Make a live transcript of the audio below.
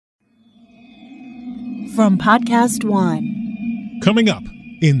from Podcast One. Coming up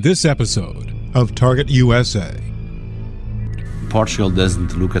in this episode of Target USA. Portugal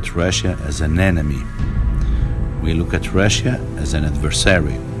doesn't look at Russia as an enemy. We look at Russia as an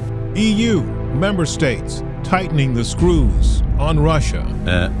adversary. EU member states tightening the screws on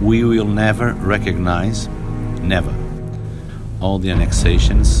Russia. We will never recognize, never, all the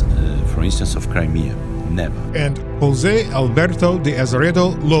annexations, for instance, of Crimea. Never. And José Alberto de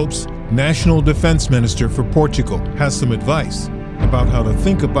Azeredo Lopes, National Defense Minister for Portugal, has some advice about how to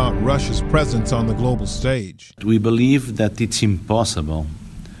think about Russia's presence on the global stage. We believe that it's impossible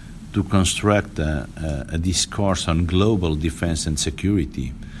to construct a discourse on global defense and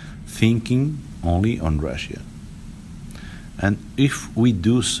security thinking only on Russia. And if we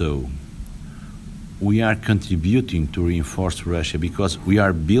do so, we are contributing to reinforce Russia because we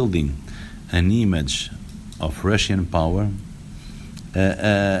are building an image of Russian power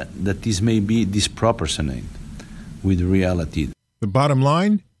that is maybe disproportionate with reality. The bottom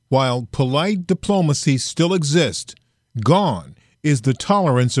line, while polite diplomacy still exists, gone is the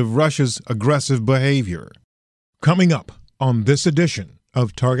tolerance of Russia's aggressive behavior. Coming up on this edition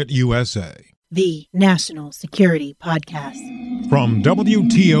of Target USA. The National Security Podcast. From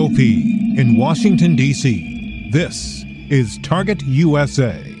WTOP in Washington, D.C., this is Target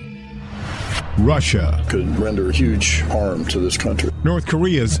USA. Russia could render huge harm to this country. North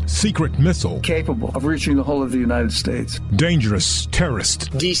Korea's secret missile. Capable of reaching the whole of the United States. Dangerous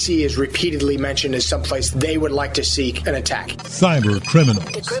terrorist. D.C. is repeatedly mentioned as someplace they would like to seek an attack. Cyber criminals.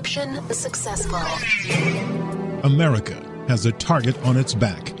 Decryption successful. America has a target on its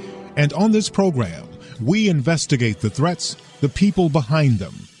back. And on this program, we investigate the threats, the people behind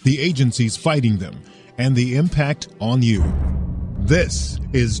them, the agencies fighting them, and the impact on you. This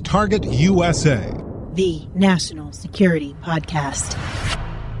is Target USA, the National Security Podcast.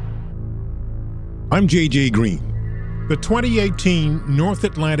 I'm J.J. Green. The 2018 North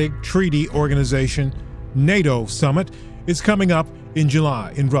Atlantic Treaty Organization NATO Summit is coming up in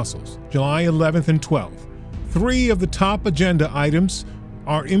July in Brussels, July 11th and 12th. 3 of the top agenda items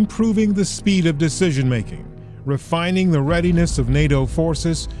are improving the speed of decision-making, refining the readiness of NATO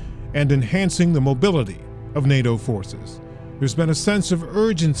forces, and enhancing the mobility of NATO forces. There's been a sense of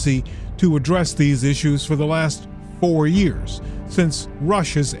urgency to address these issues for the last 4 years, since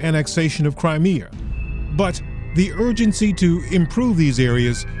Russia's annexation of Crimea. But the urgency to improve these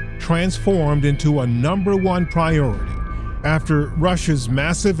areas transformed into a number one priority after Russia's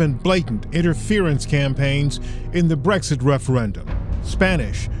massive and blatant interference campaigns in the Brexit referendum,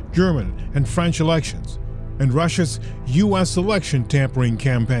 Spanish, German, and French elections, and Russia's U.S. election tampering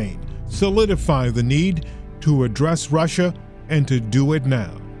campaign solidified the need to address Russia and to do it now.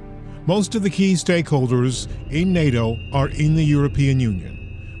 Most of the key stakeholders in NATO are in the European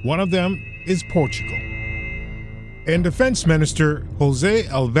Union. One of them is Portugal. And Defense Minister José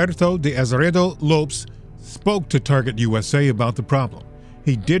Alberto de Azeredo Lopes spoke to Target USA about the problem.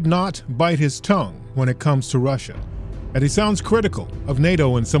 He did not bite his tongue when it comes to Russia. And he sounds critical of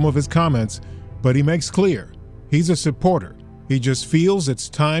NATO in some of his comments, but he makes clear he's a supporter. He just feels it's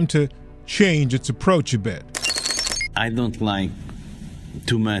time to change its approach a bit. I don't like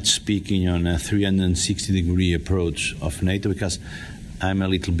too much speaking on a 360-degree approach of NATO because I'm a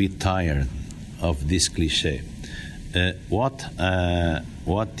little bit tired of this cliche. What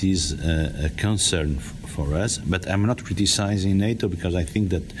is a concern for us, but I'm not criticizing NATO because I think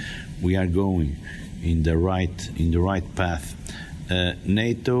that we are going in the right path.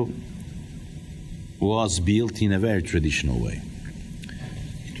 NATO was built in a very traditional way.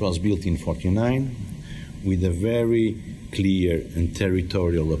 It was built in 1949 with a very clear and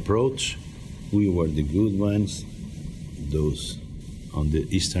territorial approach. We were the good ones. Those on the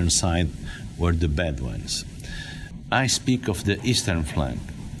eastern side were the bad ones. I speak of the eastern flank.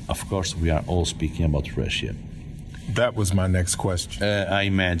 Of course, we are all speaking about Russia. That was my next question. I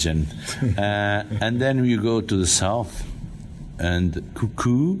imagine. And then you go to the south, and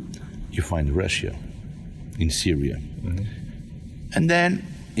cuckoo, you find Russia in Syria. Mm-hmm. And then,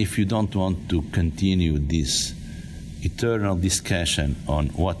 if you don't want to continue this eternal discussion on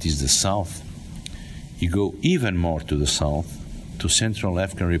what is the south, you go even more to the south, to Central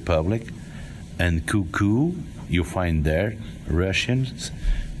African Republic, and cuckoo, you find there Russians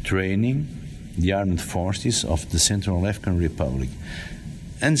training the armed forces of the Central African Republic.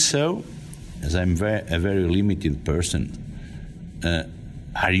 And so, as I'm a very limited person,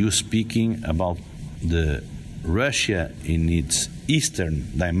 are you speaking about the Russia in its eastern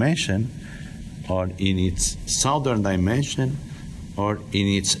dimension, or in its southern dimension, or in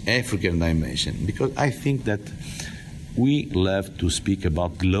its African dimension? Because I think that we love to speak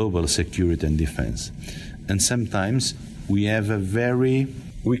about global security and defense. And sometimes we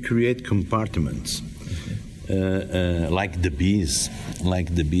create compartments, like the bees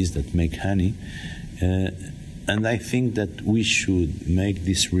that make honey. And I think that we should make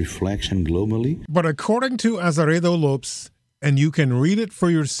this reflection globally. But according to Azeredo Lopes, and you can read it for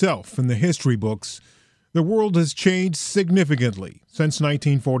yourself in the history books, the world has changed significantly since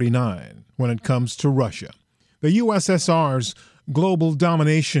 1949 when it comes to Russia. The USSR's global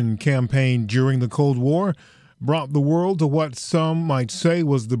domination campaign during the Cold War brought the world to what some might say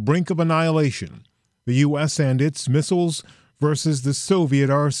was the brink of annihilation. The U.S. and its missiles versus the Soviet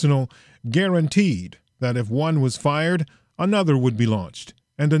arsenal guaranteed that if one was fired, another would be launched,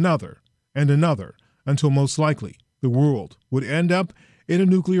 and another, until most likely the world would end up in a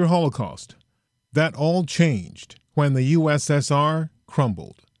nuclear holocaust. That all changed when the USSR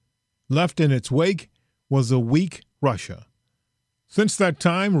crumbled. Left in its wake was a weak Russia. Since that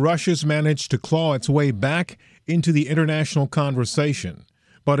time, Russia's managed to claw its way back into the international conversation,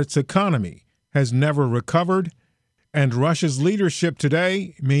 but its economy has never recovered, and Russia's leadership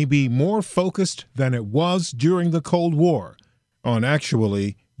today may be more focused than it was during the Cold War on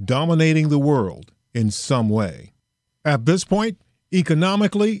actually dominating the world in some way. At this point,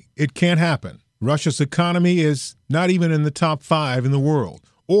 economically, it can't happen. Russia's economy is not even in the top 5 in the world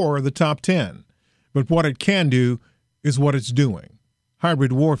or the top 10. But what it can do is what it's doing.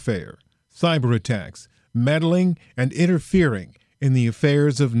 Hybrid warfare, cyber attacks, meddling and interfering in the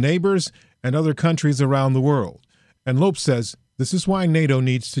affairs of neighbors and other countries around the world. And Lopes says this is why NATO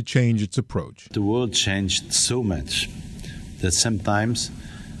needs to change its approach. The world changed so much that sometimes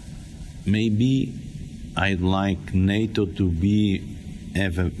maybe I'd like NATO to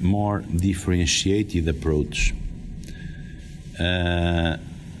have a more differentiated approach. I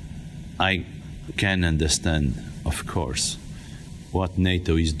can understand, of course, what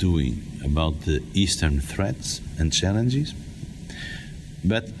NATO is doing about the Eastern threats and challenges,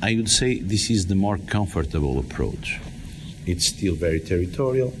 but I would say this is the more comfortable approach. It's still very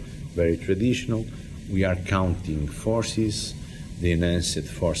territorial, very traditional. We are counting forces, the enhanced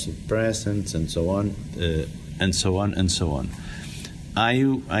force of presence, and so on, and so on, and so on. I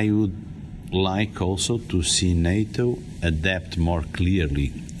would like also to see NATO adapt more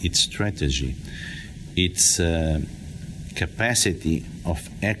clearly its strategy, its capacity of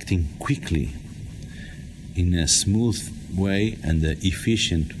acting quickly in a smooth way and an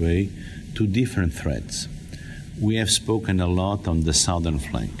efficient way to different threats. We have spoken a lot on the southern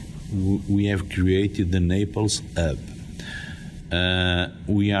flank. We have created the Naples hub.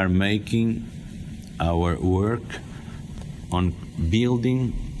 We are making our work on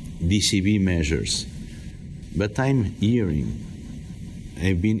building DCB measures. But I've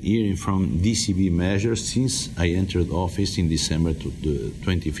been hearing from DCB measures since I entered office in December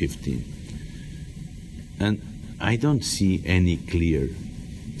 2015. And I don't see any clear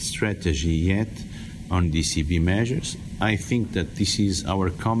strategy yet on DCB measures. I think that this is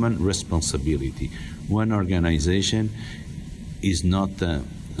our common responsibility. One organization is not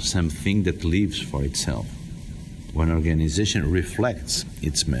something that lives for itself. One organization reflects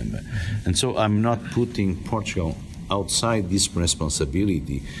its member. And so I'm not putting Portugal outside this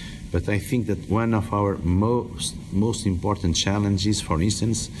responsibility, but I think that one of our most important challenges, for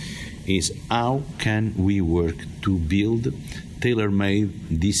instance, is how can we work to build tailor-made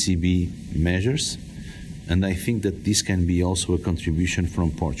DCB measures, and I think that this can be also a contribution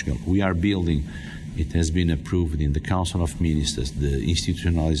from Portugal. We are building, it has been approved in the Council of Ministers, the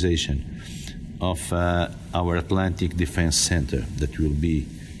institutionalization of our Atlantic Defense Center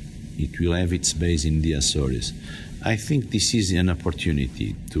it will have its base in the Azores. I think this is an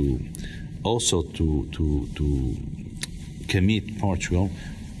opportunity to also to commit Portugal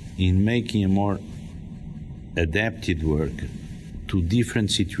in making a more adapted work to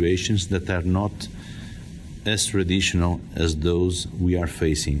different situations that are not as traditional as those we are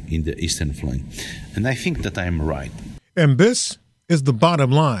facing in the eastern flank. And I think that I am right. And this is the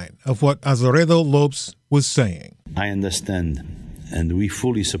bottom line of what Azeredo Lopes was saying. I understand, and we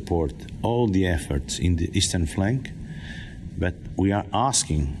fully support all the efforts in the eastern flank, but we are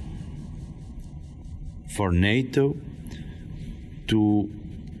asking for NATO to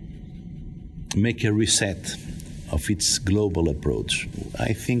make a reset of its global approach.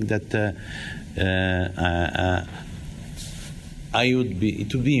 I think that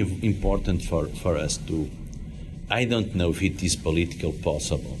it would be important for us to, I don't know if it is politically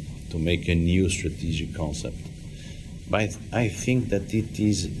possible to make a new strategic concept, but I think that it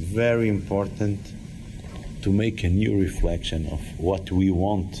is very important to make a new reflection of what we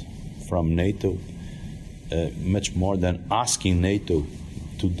want from NATO, much more than asking NATO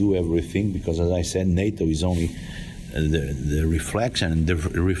to do everything, because, as I said, NATO is only the reflection and the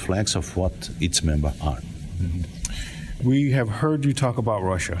reflex of what its members are. Mm-hmm. We have heard you talk about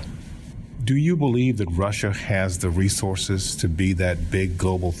Russia. Do you believe that Russia has the resources to be that big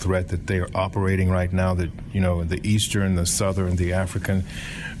global threat that they are operating right now, that, the Eastern, the Southern, the African,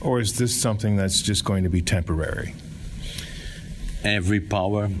 or is this something that's just going to be temporary? Every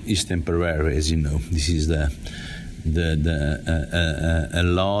power is temporary, as you know. This is a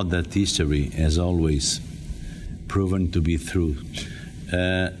law that history has always proven to be true.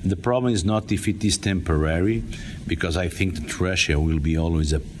 The problem is not if it is temporary, because I think that Russia will be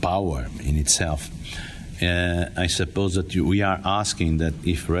always a power in itself. I suppose that we are asking that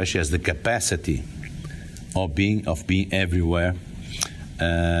if Russia has the capacity of being everywhere.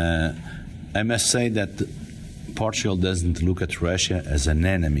 I must say that Portugal doesn't look at Russia as an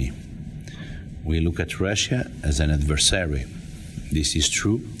enemy. We look at Russia as an adversary. This is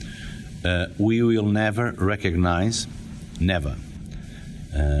true. We will never recognize, never,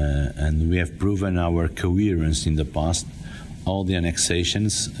 and we have proven our coherence in the past, all the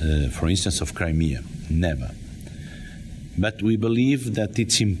annexations, for instance, of Crimea, never. But we believe that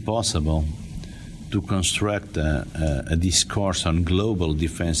it's impossible to construct a discourse on global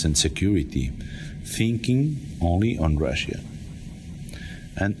defense and security thinking only on Russia.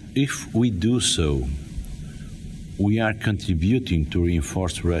 And if we do so, we are contributing to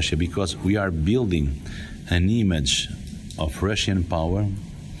reinforce Russia, because we are building an image of Russian power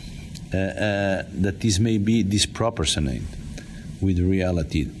that is maybe disproportionate with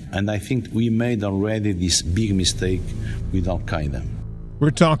reality. And I think we made already this big mistake with Al-Qaeda. We're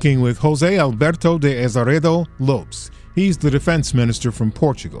talking with José Alberto de Azeredo Lopes. He's the defense minister from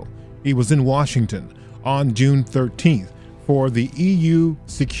Portugal. He was in Washington on June 13th for the EU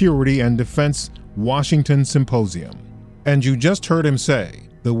Security and Defense Washington Symposium. And you just heard him say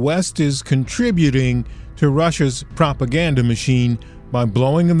the West is contributing to Russia's propaganda machine by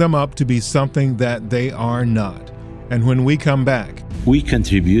blowing them up to be something that they are not. And when we come back, we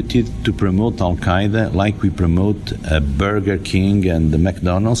contributed to promote Al-Qaeda like we promote Burger King and the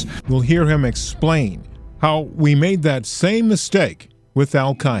McDonald's. We'll hear him explain how we made that same mistake with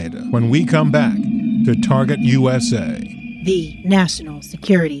Al-Qaeda when we come back to Target USA, the National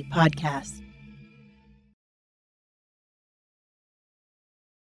Security Podcast.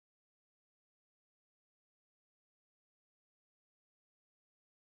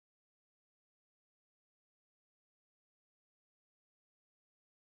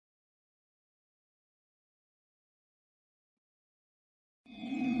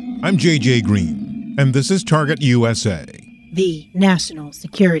 I'm J.J. Green, and this is Target USA, the National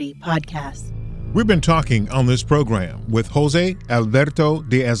Security Podcast. We've been talking on this program with José Alberto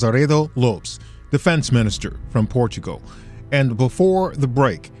de Azeredo Lopes, defense minister from Portugal. And before the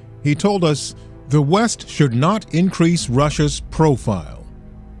break, he told us the West should not increase Russia's profile.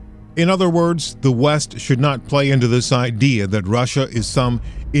 In other words, the West should not play into this idea that Russia is some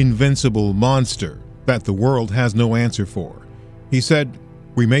invincible monster that the world has no answer for. He said,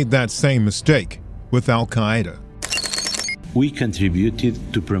 we made that same mistake with Al-Qaeda. We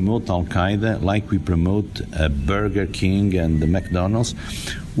contributed to promote Al-Qaeda like we promote Burger King and the McDonald's.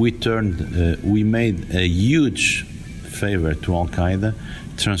 We made a huge favor to Al-Qaeda,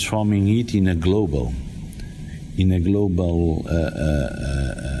 transforming it in a global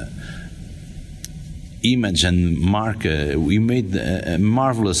image and market. We made a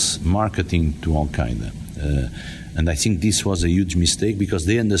marvelous marketing to Al-Qaeda. And I think this was a huge mistake, because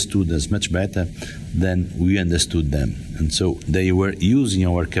they understood us much better than we understood them. And so they were using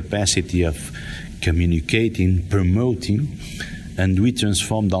our capacity of communicating, promoting, and we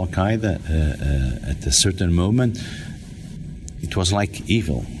transformed Al-Qaeda at a certain moment. It was like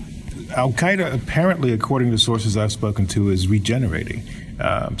evil. Al-Qaeda, apparently, according to sources I've spoken to, is regenerating.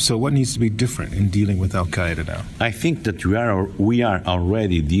 So what needs to be different in dealing with Al-Qaeda now? I think that we are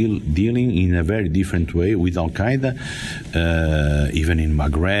already dealing in a very different way with Al-Qaeda, even in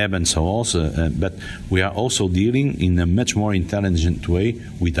Maghreb and so on. But we are also dealing in a much more intelligent way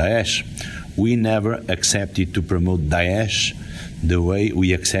with Daesh. We never accepted to promote Daesh the way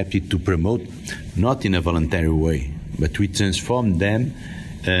we accepted to promote, not in a voluntary way, but we transformed them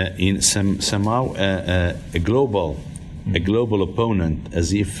in somehow a global opponent,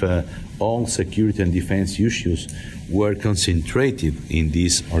 as if all security and defense issues were concentrated in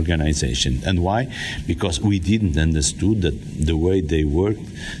this organization. And why? Because we didn't understood that the way they worked,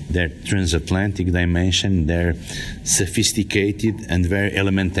 their transatlantic dimension, their sophisticated and very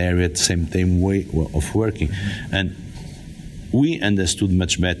elementary at the same time way of working. And we understood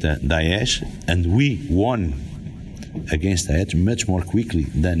much better Daesh, and we won against Daesh much more quickly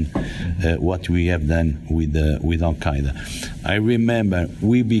than what we have done with Al-Qaeda. I remember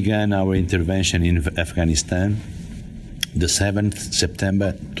we began our intervention in Afghanistan the 7th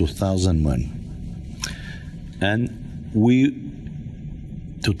September 2001. And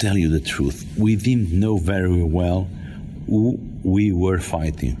to tell you the truth, we didn't know very well who we were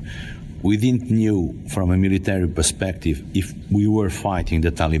fighting. We didn't know from a military perspective if we were fighting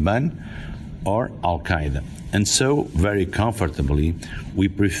the Taliban or Al-Qaeda. And so, very comfortably, we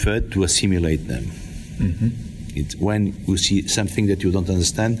preferred to assimilate them. Mm-hmm. It's when you see something that you don't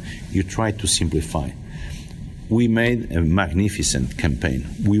understand, you try to simplify. We made a magnificent campaign.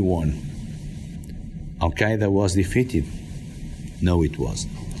 We won. Al-Qaeda was defeated? No, it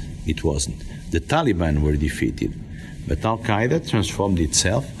wasn't. It wasn't. The Taliban were defeated, but Al-Qaeda transformed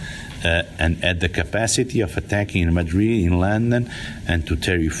itself and had the capacity of attacking in Madrid, in London, and to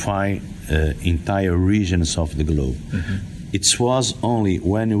terrify entire regions of the globe. Mm-hmm. It was only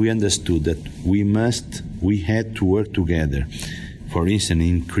when we understood that we had to work together, for instance,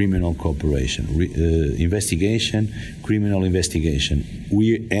 in criminal cooperation, investigation, criminal investigation.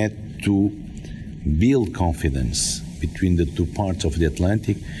 We had to build confidence between the two parts of the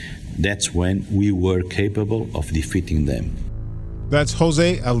Atlantic. That's when we were capable of defeating them. That's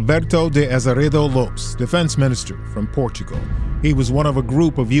José Alberto de Azeredo Lopes, defense minister from Portugal. He was one of a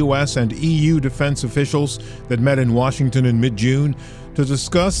group of U.S. and EU defense officials that met in Washington in mid-June to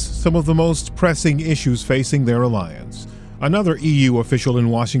discuss some of the most pressing issues facing their alliance. Another EU official in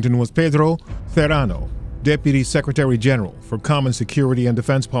Washington was Pedro Serrano, Deputy Secretary General for Common Security and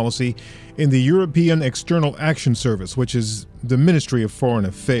Defense Policy in the European External Action Service, which is the Ministry of Foreign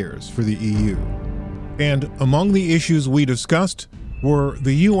Affairs for the EU. And among the issues we discussed were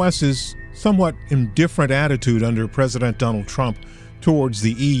the U.S.'s somewhat indifferent attitude under President Donald Trump towards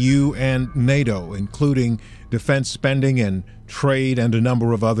the EU and NATO, including defense spending and trade and a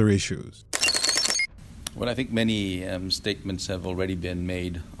number of other issues. Well, I think many statements have already been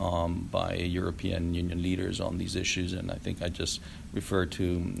made by European Union leaders on these issues, and I think I just refer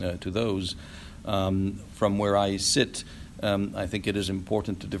to those. From where I sit, I think it is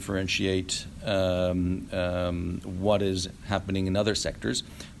important to differentiate what is happening in other sectors.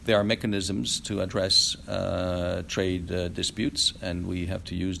 There are mechanisms to address trade disputes, and we have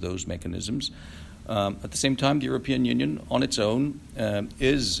to use those mechanisms. At the same time, the European Union on its own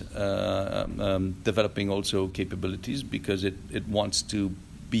is developing also capabilities because it wants to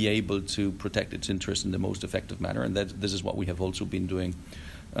be able to protect its interests in the most effective manner, and this is what we have also been doing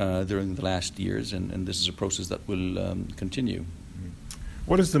during the last years, and this is a process that will continue.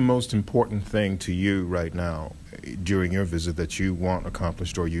 What is the most important thing to you right now during your visit that you want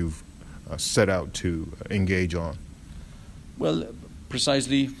accomplished or you've set out to engage on? Well,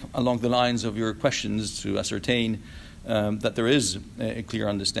 precisely along the lines of your questions, to ascertain that there is a clear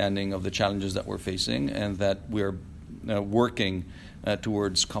understanding of the challenges that we're facing and that we're working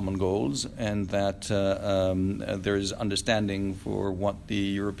towards common goals, and that there is understanding for what the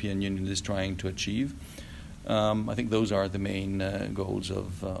European Union is trying to achieve. I think those are the main goals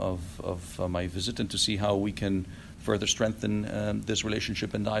of my visit, and to see how we can further strengthen this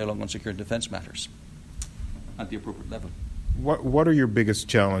relationship and dialogue on security and defense matters at the appropriate level. What are your biggest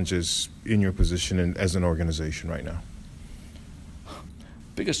challenges in your position as an organization right now?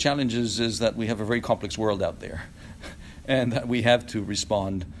 Biggest challenges is that we have a very complex world out there, and that we have to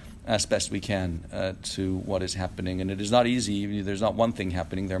respond as best we can to what is happening. And it is not easy. There's not one thing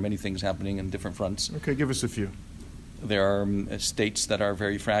happening. There are many things happening in different fronts. Okay, give us a few. There are states that are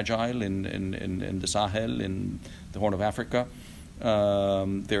very fragile in the Sahel, in the Horn of Africa.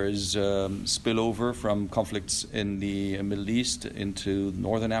 There is spillover from conflicts in the Middle East into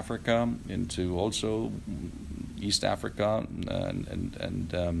Northern Africa, into also East Africa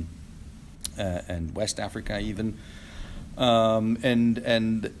and West Africa even.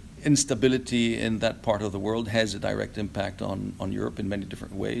 And instability in that part of the world has a direct impact on Europe in many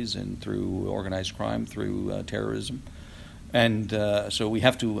different ways, and through organized crime, through terrorism. And so we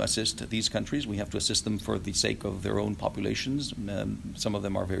have to assist these countries. We have to assist them for the sake of their own populations. Some of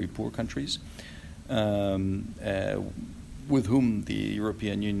them are very poor countries with whom the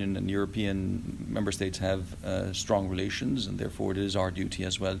European Union and European member states have strong relations, and therefore it is our duty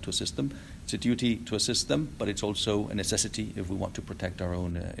as well to assist them. It's a duty to assist them, but it's also a necessity if we want to protect our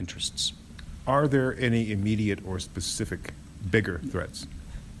own interests. Are there any immediate or specific bigger threats?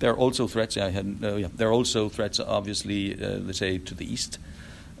 There are also threats. There are also threats, obviously, let's say to the east,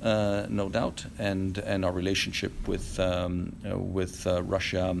 no doubt, and our relationship with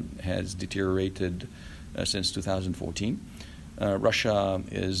Russia has deteriorated since 2014. Russia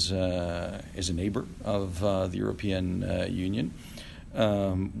is a neighbor of the European Union.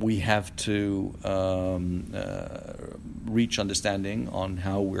 We have to reach understanding on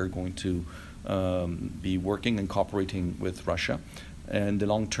how we're going to be working and cooperating with Russia. In the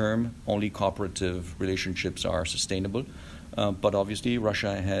long term, only cooperative relationships are sustainable. But obviously,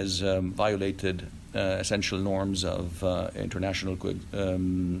 Russia has violated essential norms of international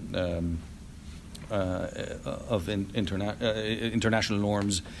international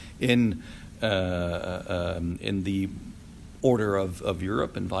norms in the order of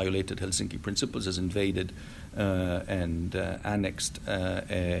Europe, and violated Helsinki principles, has invaded and annexed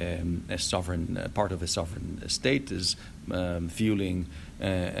a sovereign part of a sovereign state, is fueling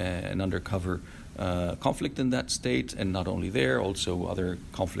an undercover conflict in that state, and not only there, also other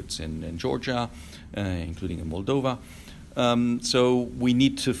conflicts in Georgia, including in Moldova. So we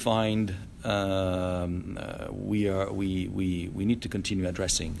need to find. We need to continue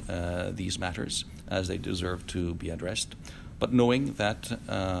addressing these matters as they deserve to be addressed, but knowing that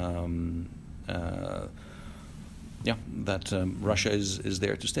Russia is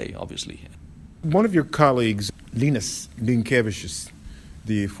there to stay, obviously. One of your colleagues, Linas Linkevičius,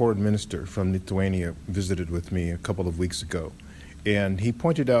 the foreign minister from Lithuania, visited with me a couple of weeks ago, and he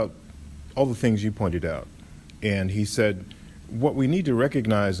pointed out all the things you pointed out, and he said, what we need to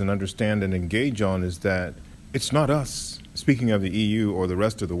recognize and understand and engage on is that it's not us, speaking of the EU or the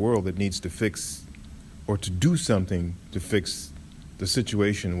rest of the world, that needs to fix or to do something to fix the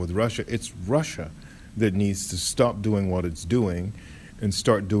situation with Russia. It's Russia that needs to stop doing what it's doing and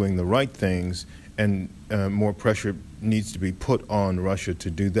start doing the right things, and more pressure needs to be put on Russia to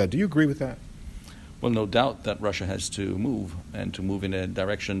do that. Do you agree with that? Well, no doubt that Russia has to move, and to move in a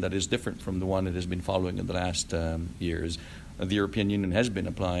direction that is different from the one it has been following in the last years. The European Union has been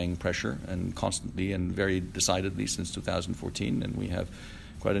applying pressure, and constantly and very decidedly, since 2014, and we have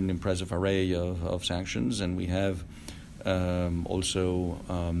quite an impressive array of sanctions, and we have also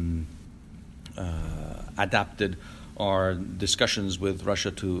adapted our discussions with Russia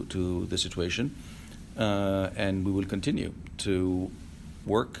to the situation, and we will continue to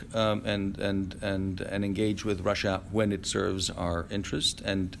work and engage with Russia when it serves our interest,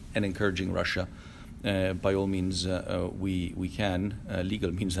 and encouraging Russia. By all means, we can,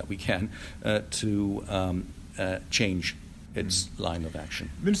 legal means that we can, to change its line of action.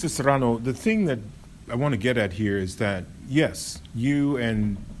 Minister Serrano, the thing that I want to get at here is that, yes, you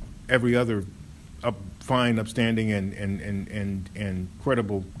and every other fine, upstanding, and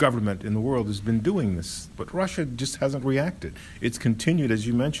credible government in the world has been doing this, but Russia just hasn't reacted. It's continued, as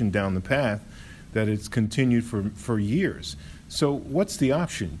you mentioned, down the path that it's continued for years. So what's the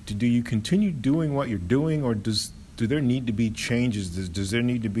option? Do you continue doing what you're doing, or do there need to be changes? Does there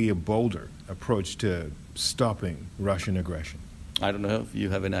need to be a bolder approach to stopping Russian aggression? I don't know if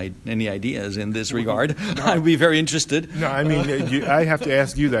you have any ideas in this regard. I'd be very interested. No, I mean, I have to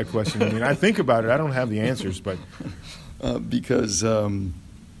ask you that question. I mean, I think about it. I don't have the answers, but... because there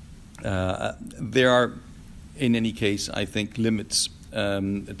are, in any case, I think, limits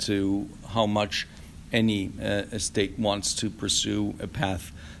to how much any state wants to pursue a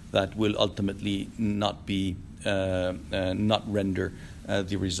path that will ultimately not render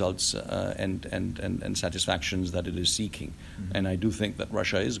the results and satisfactions that it is seeking. Mm-hmm. And I do think that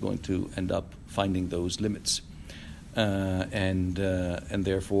Russia is going to end up finding those limits, and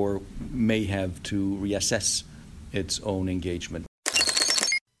therefore may have to reassess its own engagement.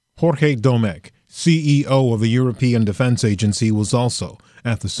 Jorge Domecq, CEO of the European Defense Agency, was also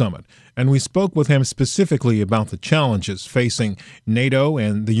at the summit, and we spoke with him specifically about the challenges facing NATO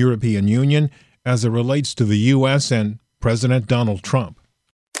and the European Union as it relates to the U.S. and President Donald Trump.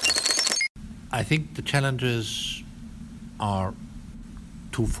 I think the challenges are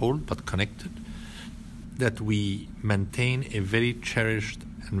twofold but connected. That we maintain a very cherished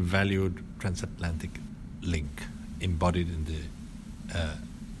and valued transatlantic link embodied in the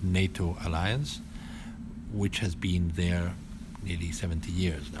NATO alliance, which has been there nearly 70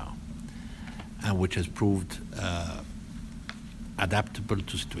 years now, and which has proved adaptable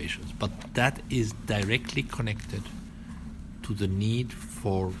to situations. But that is directly connected to the need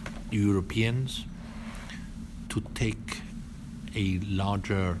for Europeans to take a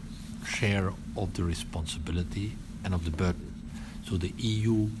larger share of the responsibility and of the burden. So the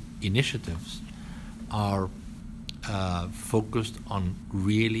EU initiatives are focused on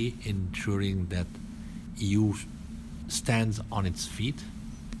really ensuring that EU stands on its feet,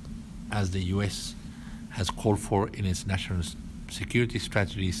 as the US has called for in its national security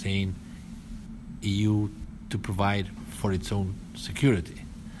strategy, saying EU to provide for its own security.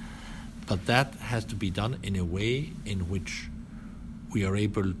 But that has to be done in a way in which we are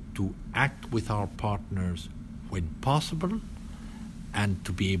able to act with our partners when possible and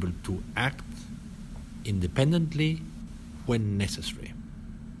to be able to act independently when necessary.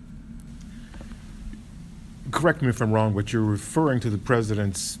 Correct me if I'm wrong, but you're referring to the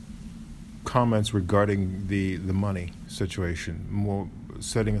president's comments regarding the money situation, more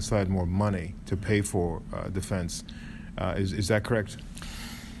setting aside more money to pay for defense. Is that correct?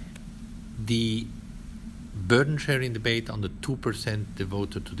 The burden sharing debate on the 2%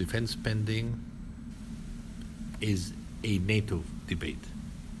 devoted to defense spending is a NATO debate.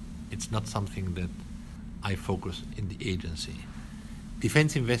 It's not something that I focus in the agency.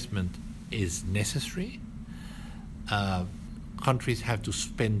 Defense investment is necessary. Countries have to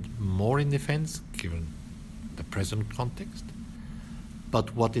spend more in defense given the present context.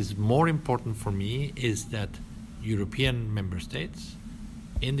 But what is more important for me is that European member states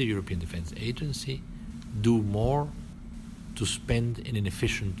in the European Defence Agency do more to spend in an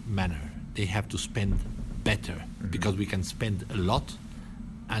efficient manner. They have to spend better because we can spend a lot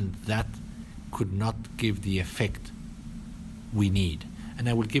and that could not give the effect we need. And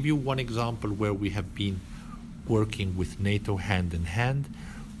I will give you one example where we have been working with NATO hand in hand,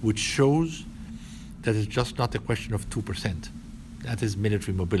 which shows that it's just not a question of 2%. That is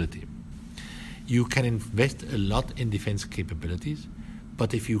military mobility. You can invest a lot in defense capabilities,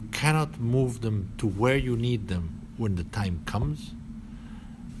 but if you cannot move them to where you need them when the time comes,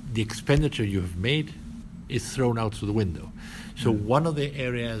 the expenditure you have made is thrown out through the window. So one of the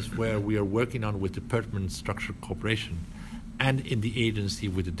areas where we are working on with the permanent structured cooperation and in the agency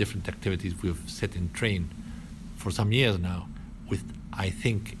with the different activities we have set in train for some years now, with, I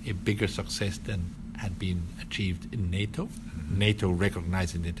think, a bigger success than had been achieved in NATO, NATO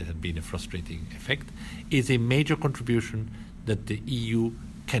recognizing that it had been a frustrating effect, is a major contribution that the EU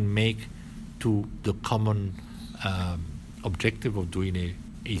can make to the common objective of doing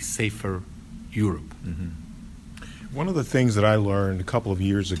a safer Europe. One of the things that I learned a couple of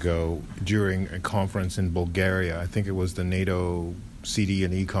years ago during a conference in Bulgaria, I think it was the NATO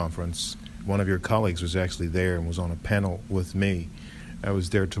CD&E conference, one of your colleagues was actually there and was on a panel with me. I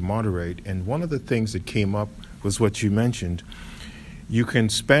was there to moderate, and one of the things that came up was what you mentioned. You can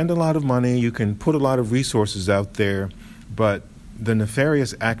spend a lot of money, you can put a lot of resources out there, but the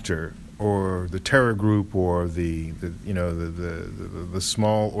nefarious actor or the terror group or the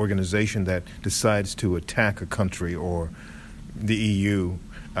small organization that decides to attack a country or the EU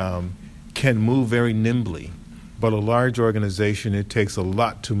can move very nimbly. But a large organization, it takes a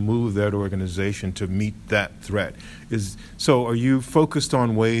lot to move that organization to meet that threat. So are you focused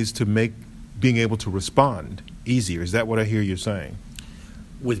on ways to make being able to respond easier? Is that what I hear you saying?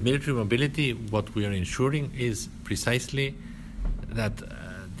 With military mobility, what we are ensuring is precisely that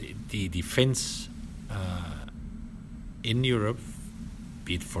the defense in Europe,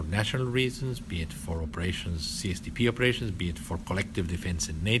 be it for national reasons, be it for operations, CSDP operations, be it for collective defense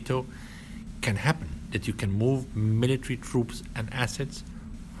in NATO, can happen. That you can move military troops and assets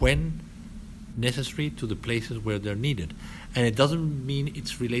when necessary to the places where they're needed. And it doesn't mean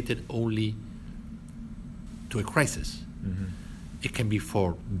it's related only to a crisis. It can be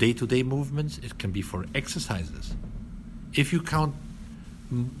for day-to-day movements, it can be for exercises. If you can't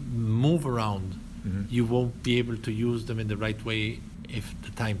move around, you won't be able to use them in the right way if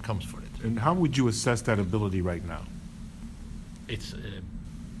the time comes for it. And how would you assess that ability right now? It's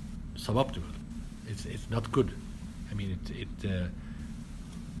suboptimal. It's not good. I mean,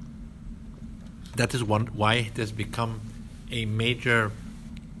 that is why it has become a major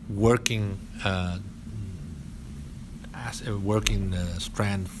working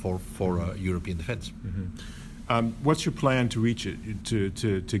strand for European defense. What's your plan to reach it,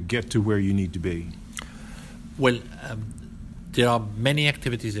 to get to where you need to be? Well, there are many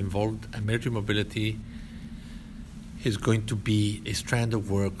activities involved, and military mobility is going to be a strand of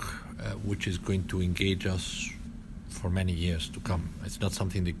work which is going to engage us for many years to come. It's not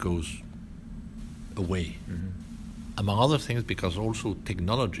something that goes away. Among other things, because also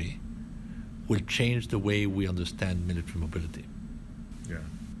technology will change the way we understand military mobility.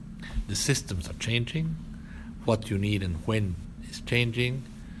 The systems are changing. What you need and when is changing.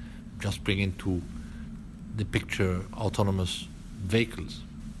 Just bring into the picture autonomous vehicles.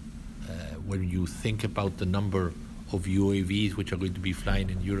 When you think about the number of UAVs which are going to be flying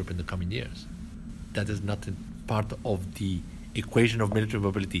in Europe in the coming years, that is not a part of the equation of military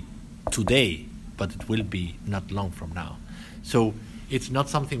mobility today, but it will be not long from now. So it's not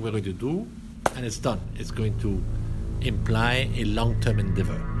something we're going to do and it's done. It's going to imply a long-term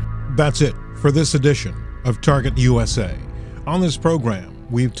endeavor. That's it for this edition of Target USA. On this program,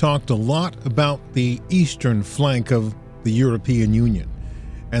 we've talked a lot about the eastern flank of the European Union.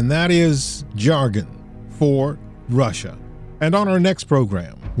 And that is jargon for Russia. And on our next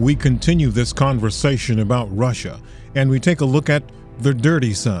program, we continue this conversation about Russia, and we take a look at the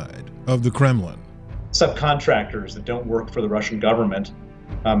dirty side of the Kremlin. Subcontractors that don't work for the Russian government.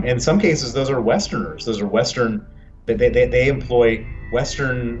 In some cases, those are Westerners. Those are Western, they employ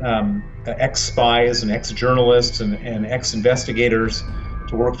Western ex-spies and ex-journalists and ex-investigators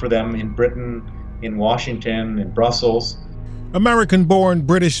to work for them in Britain, in Washington, in Brussels. American-born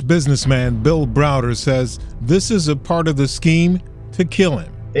British businessman Bill Browder says this is a part of the scheme to kill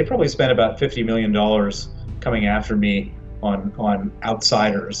him. They probably spent about $50 million coming after me on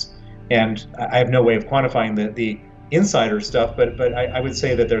outsiders. And I have no way of quantifying the insider stuff, but I would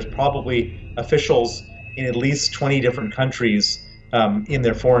say that there's probably officials in at least 20 different countries in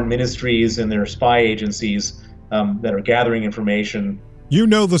their foreign ministries and their spy agencies that are gathering information. You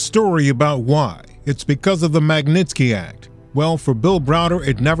know the story about why. It's because of the Magnitsky Act. Well, for Bill Browder,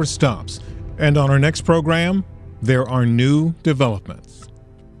 it never stops. And on our next program, there are new developments.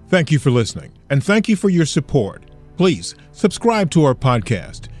 Thank you for listening, and thank you for your support. Please subscribe to our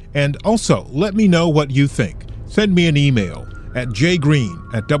podcast, and also let me know what you think. Send me an email at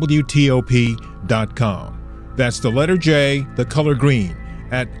jgreen@wtop.com. That's the letter J, the color green,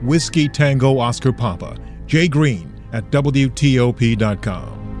 at Whiskey Tango Oscar Papa,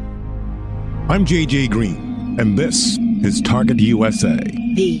 jgreen@wtop.com. I'm JJ Green, and this is Target USA,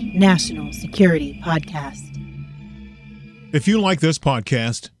 the National Security Podcast. If you like this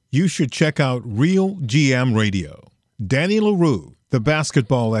podcast, you should check out Real GM Radio. Danny LaRue, the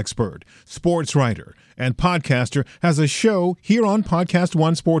basketball expert, sports writer, and podcaster, has a show here on Podcast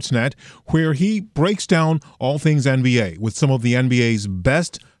One Sportsnet where he breaks down all things NBA with some of the NBA's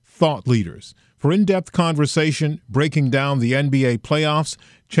best thought leaders. For in-depth conversation breaking down the NBA playoffs,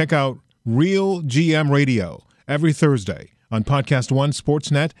 check out Real GM Radio every Thursday on Podcast One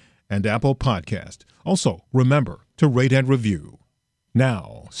Sportsnet and Apple Podcast. Also, remember to rate and review.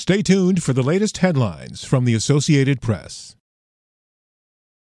 Now, stay tuned for the latest headlines from the Associated Press.